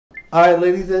Alright,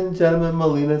 ladies and gentlemen,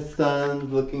 Melina's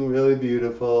son's looking really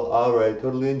beautiful. Alright,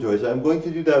 totally enjoy. So I'm going to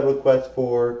do that request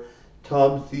for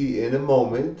Tom C in a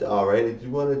moment. Alright, I do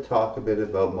want to talk a bit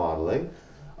about modeling.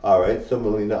 Alright, so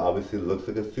Melina obviously looks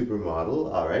like a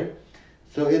supermodel. Alright,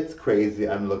 so it's crazy.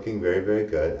 I'm looking very, very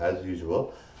good as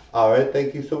usual. Alright,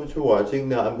 thank you so much for watching.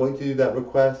 Now I'm going to do that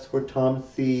request for Tom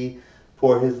C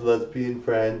for his lesbian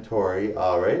friend Tori.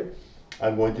 Alright,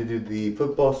 I'm going to do the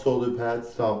football shoulder pads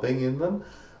stomping in them.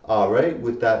 Alright,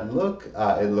 with that look,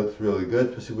 it looks really good,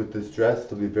 especially with this dress.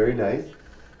 It'll be very nice.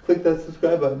 Click that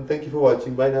subscribe button. Thank you for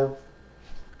watching. Bye now.